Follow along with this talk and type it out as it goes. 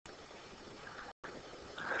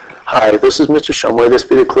Hi, this is Mr. Shumway. This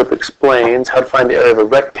video clip explains how to find the area of a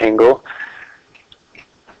rectangle.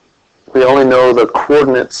 We only know the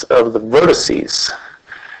coordinates of the vertices.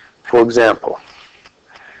 For example,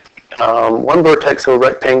 one vertex of a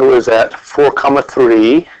rectangle is at 4,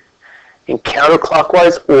 3. In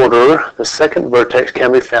counterclockwise order, the second vertex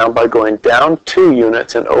can be found by going down 2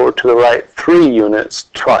 units and over to the right 3 units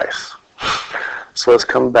twice. So let's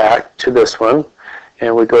come back to this one,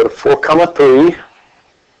 and we go to 4, 3.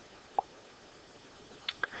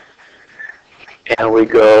 And we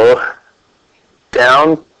go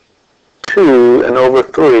down 2 and over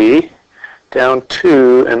 3, down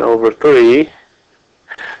 2 and over 3.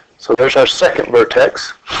 So there's our second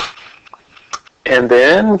vertex. And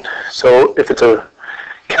then, so if it's a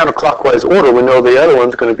counterclockwise order, we know the other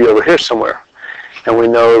one's going to be over here somewhere. And we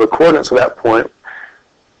know the coordinates of that point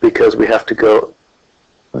because we have to go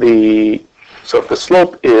so if the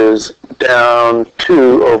slope is down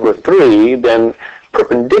 2 over 3, then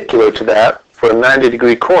perpendicular to that for a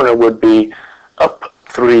 90-degree corner would be up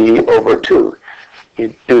 3 over 2.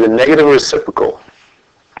 You do the negative reciprocal.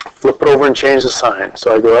 Flip it over and change the sign.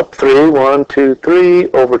 So I go up 3, 1, 2,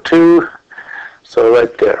 3, over 2. So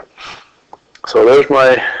right there. So there's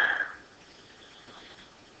my,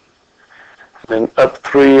 then up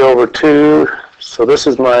 3 over 2. So this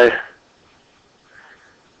is my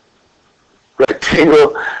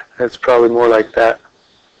rectangle. It's probably more like that.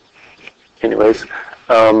 Anyways.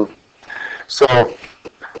 So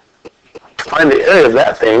to find the area of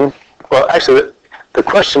that thing, well, actually, the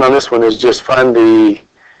question on this one is just find the,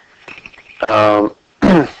 so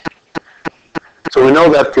we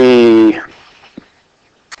know that the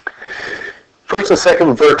first and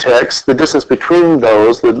second vertex, the distance between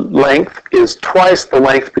those, the length is twice the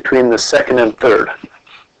length between the second and third.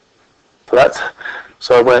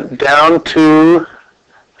 So I went down 2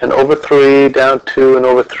 and over 3, down 2 and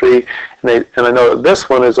over 3, and I know that this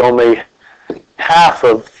one is only half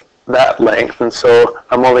of that length, and so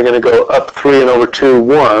I'm only going to go up 3 and over 2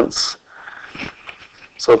 once,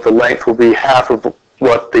 so the length will be half of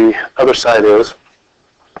what the other side is.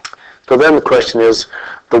 So then the question is,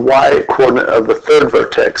 the y-coordinate of the third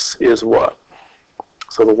vertex is what?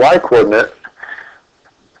 So the y-coordinate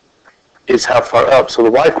is how far up. So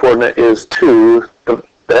the y-coordinate is 2, the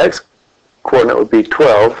x-coordinate would be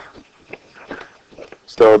 12.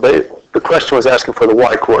 So the question was asking for the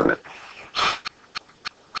y-coordinate.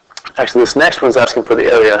 Actually, this next one's asking for the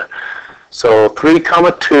area. So 3,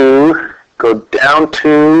 2, go down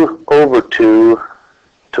 2, over 2,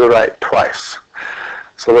 to the right twice.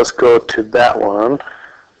 So let's go to that one.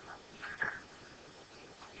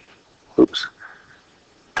 Oops.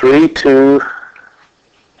 3, 2,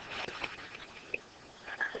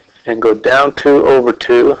 and go down 2, over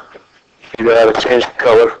 2. You got to change the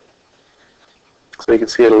color so you can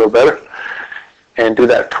see it a little better. And do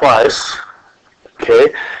that twice.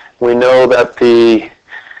 Okay. We know that the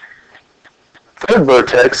third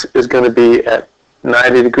vertex is going to be at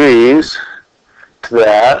 90 degrees to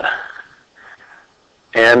that.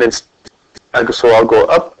 And so I'll go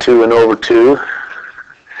up 2 and over 2.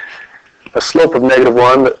 A slope of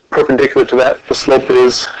 -1, but perpendicular to that, the slope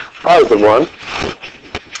is +1.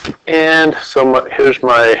 And so here's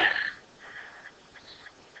my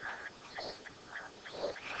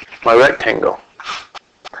rectangle.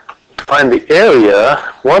 To find the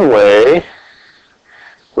area, one way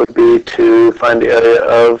would be to find the area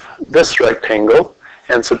of this rectangle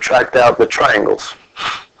and subtract out the triangles.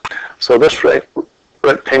 So this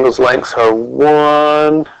rectangle's lengths are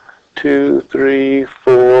 1, 2, 3,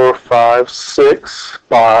 4, 5, 6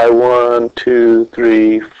 by 1, 2,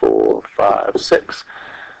 3, 4, 5, 6.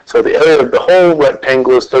 So the area of the whole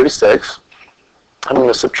rectangle is 36. I'm going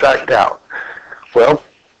to subtract out. Well,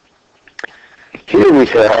 here we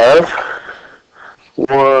have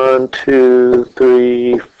 1, 2,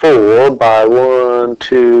 3, 4 by 1,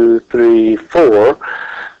 2, 3, 4.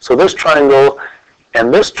 So this triangle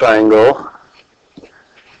and this triangle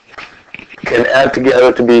can add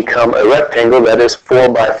together to become a rectangle that is 4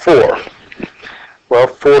 by 4. Well,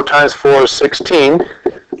 4 times 4 is 16.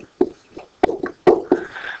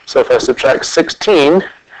 So if I subtract 16,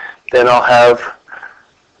 then I'll have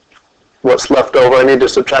what's left over. I need to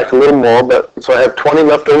subtract a little more, but so I have 20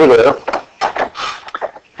 left over there.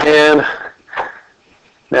 And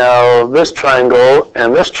now this triangle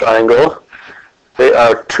and this triangle, they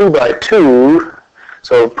are 2 by 2.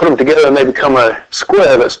 So put them together and they become a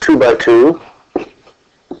square that's 2 by 2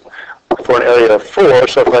 for an area of 4.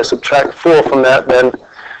 So if I subtract 4 from that, then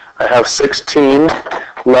I have 16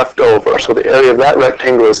 left over. So the area of that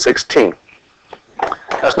rectangle is 16.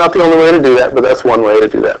 That's not the only way to do that, but that's one way to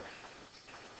do that.